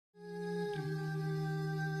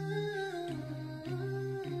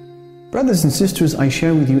Brothers and sisters, I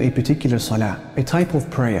share with you a particular salah, a type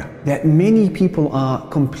of prayer that many people are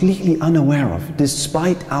completely unaware of,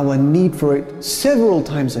 despite our need for it several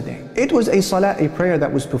times a day. It was a salah, a prayer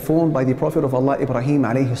that was performed by the Prophet of Allah, Ibrahim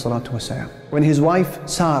alayhi salatu wasalam. When his wife,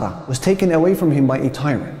 Sarah, was taken away from him by a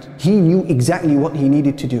tyrant, he knew exactly what he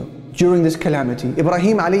needed to do. During this calamity,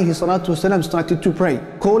 Ibrahim alayhi salatu wasalam started to pray,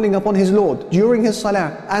 calling upon his Lord during his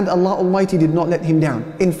salah, and Allah Almighty did not let him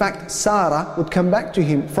down. In fact, Sarah would come back to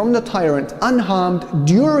him from the tyrant unharmed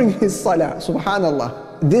during his salah. Subhanallah.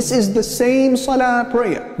 This is the same salah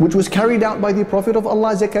prayer which was carried out by the Prophet of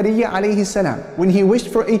Allah, Zakaria alayhi salam, when he wished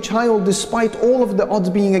for a child despite all of the odds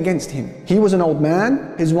being against him. He was an old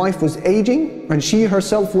man, his wife was aging, and she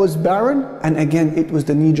herself was barren. And again, it was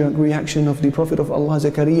the knee-jerk reaction of the Prophet of Allah,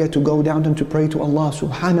 Zakaria, to go down and to pray to Allah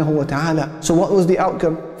subhanahu wa ta'ala. So what was the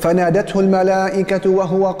outcome? فَنَادَتْهُ الْمَلَائِكَةُ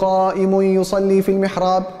وَهُوَ قَائِمٌ يُصَلِّي فِي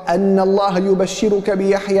الْمِحْرَابِ أَنَّ اللَّهَ يُبَشِّرُكَ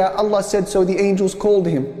بِيَحْيَى. Allah said, so the angels called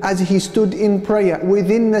him as he stood in prayer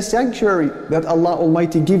within the sanctuary, that Allah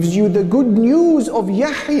Almighty gives you the good news of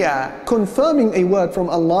Yahya, confirming a word from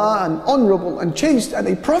Allah, and honorable and chaste and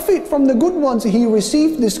a prophet from the good ones. He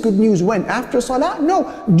received this good news when? After salah?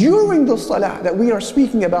 No, during the salah that we are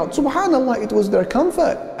speaking about. Subhanallah, it was their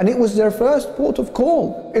comfort and it was their first port of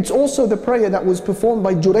call. It's also the prayer that was performed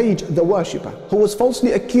by Jurayj, the worshipper, who was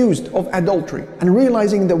falsely accused of adultery, and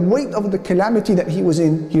realizing the weight of the calamity that he was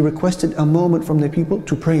in, he requested a moment from the people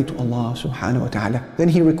to pray to Allah subhanahu wa ta'ala. Then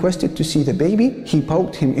he requested to see the baby. He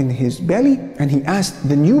poked him in his belly and he asked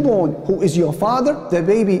the newborn, who is your father? The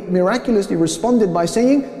baby miraculously responded by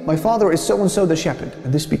saying, my father is so and so the shepherd.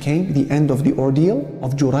 And this became the end of the ordeal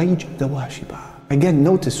of Jurayj the worshipper. Again,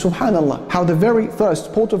 notice, subhanallah, how the very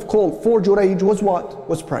first port of call for Jurayj was what?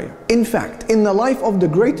 Was prayer. In fact, in the life of the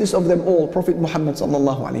greatest of them all, Prophet Muhammad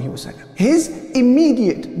sallallahu alaihi wasallam, his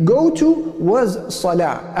immediate go-to was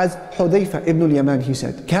salah. As Hudayfa ibn al-Yaman, he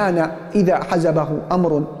said, كَانَ إِذَا حَزَبَهُ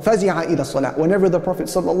أَمْرٌ فَزِعَ إِلَى الصَّلَاةِ. Whenever the Prophet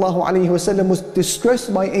sallallahu alaihi wasallam was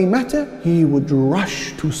distressed by a matter, he would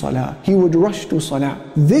rush to salah. He would rush to salah.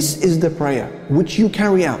 This is the prayer which you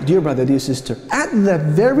carry out, dear brother, dear sister, at the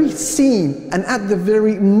very scene and at the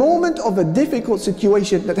very moment of a difficult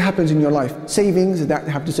situation that happens in your life. Savings that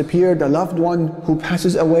have disappeared, a loved one who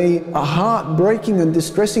passes away, a heartbreaking and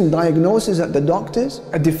distressing diagnosis at the doctors,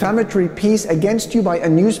 a defamatory piece against you by a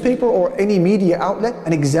newspaper or any media outlet,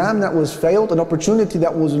 an exam that was failed, an opportunity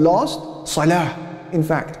that was lost. Salah. In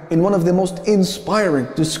fact, in one of the most inspiring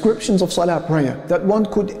descriptions of salah prayer that one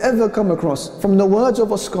could ever come across from the words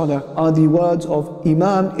of a scholar are the words of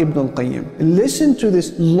Imam Ibn al-Qayyim. Listen to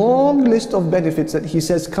this long list of benefits that he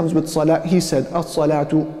says comes with salah. He said,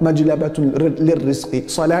 As-salatu majlabatun lirrizqi.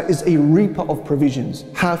 Salah is a reaper of provisions.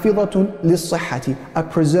 Hafidhatun lis-sihhati, a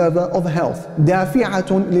preserver of health.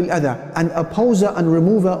 Dafi'atun lil-adha, an opposer and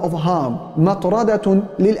remover of harm.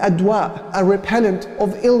 Matradatun lil-adwa, a repellent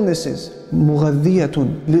of illnesses.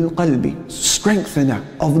 Mughadhiyatun lil-qalbi, strengthener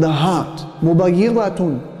of the heart.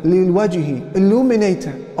 Mubayyidatun lil-wajhi,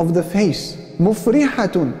 illuminator of the face.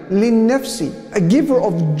 Mufrihatun lil-nafsi, a giver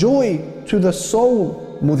of joy to the soul.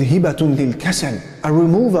 Mudhibatun lil-kasal, a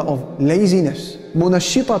remover of laziness.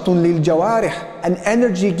 Munashitatun lil-jawarih, an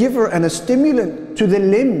energy giver and a stimulant to the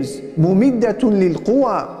limbs. Mumiddatun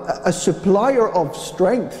lil-quwa, a supplier of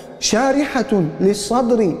strength. Sharihatun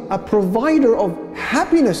lis-sadri, a provider of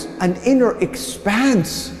happiness and inner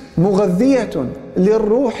expanse. Mughadhiyatun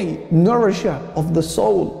lil-ruhi, nourisher of the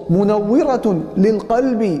soul. Munawwiratun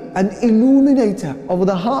lil-qalbi, an illuminator of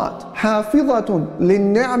the heart. Hafidhatun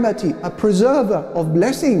lil-ni'mati, a preserver of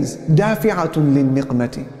blessings. Dafi'atun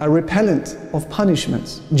lil-niqmati, a repellent of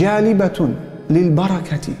punishments. Jalibatun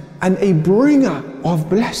lil-barakati, and a bringer of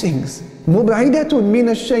blessings. Mub'idatun min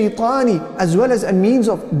ash-shaytani, as well as a means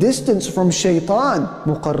of distance from shaitan.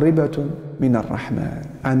 Muqarribatun min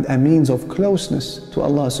ar-Rahman, and a means of closeness to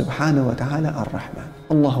Allah subhanahu wa ta'ala ar-Rahman.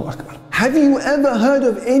 Allahu Akbar. Have you ever heard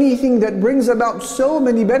of anything that brings about so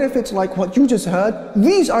many benefits like what you just heard?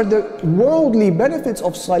 These are the worldly benefits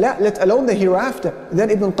of salah, let alone the hereafter. Then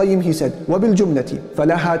Ibn Qayyim, he said, وَبِالْجُمْلَةِ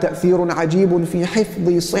فَلَهَا تَأْثِيرٌ عَجِيبٌ فِي حِفْظِ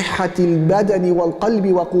صِحَّةِ الْبَدَنِ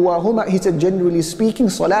وَالْقَلْبِ وَقُوَاهُمَا. He said, generally speaking,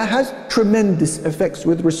 salah has tremendous effects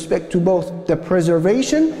with respect to both the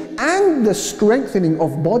preservation and the strengthening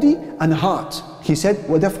of body and heart. He said,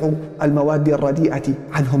 وَدَفْعُ الْمَوَادِّ الرَّدِيئَةِ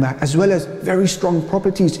عَنْهُمَا, as well as very strong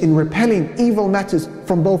properties in repelling evil matters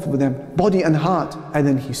from both of them, body and heart. And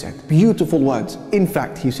then he said, beautiful words. In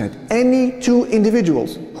fact, he said, any two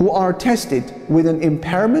individuals who are tested with an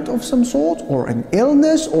impairment of some sort, or an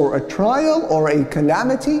illness, or a trial, or a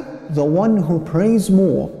calamity, the one who prays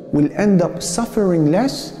more will end up suffering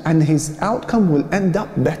less, and his outcome will end up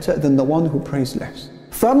better than the one who prays less.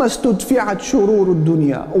 فما استدفعت شرور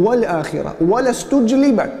الدنيا والآخرة ولا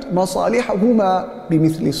استجلبت مصالحهما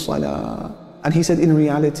بمثل الصلاة. And he said, in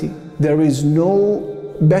reality, there is no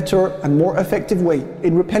better and more effective way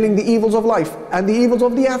in repelling the evils of life and the evils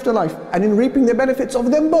of the afterlife and in reaping the benefits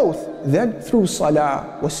of them both than through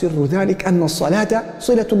salah. وَسِرُّ ذَلِكَ أَنَّ الصَّلَاةَ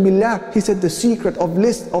صِلَةٌ بِاللَّهِ. He said the secret of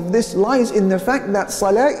this lies in the fact that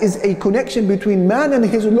salah is a connection between man and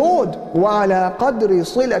his Lord. وَعَلَى قَدْرِ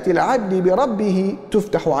صِلَةِ الْعَبْدِ بِرَبِّهِ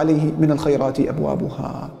تُفْتَحُ عَلَيْهِ مِنَ الْخَيْرَاتِ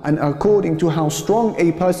أَبْوَابُهَا. And according to how strong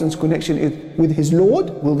a person's connection is with his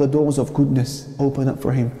Lord, will the doors of goodness open up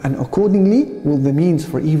for him, and accordingly will the means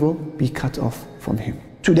for evil be cut off from him.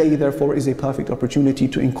 Today, therefore, is a perfect opportunity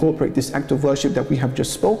to incorporate this act of worship that we have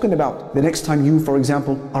just spoken about. The next time you, for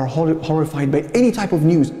example, are horrified by any type of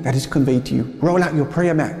news that is conveyed to you, roll out your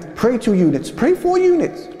prayer mat, pray 2 units, pray 4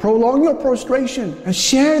 units, prolong your prostration, and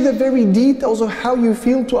share the very details of how you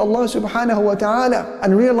feel to Allah subhanahu wa ta'ala,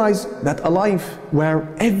 and realize that a life where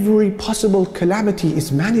every possible calamity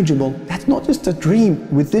is manageable, that's not just a dream.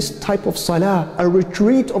 With this type of salah, a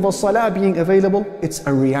retreat of a salah being available, it's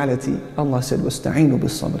a reality. Allah said, وَاسْتَعِينُوا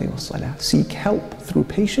بِالصَّبْرِ وَالصَّلَاةِ. Seek help through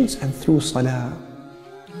patience and through salah.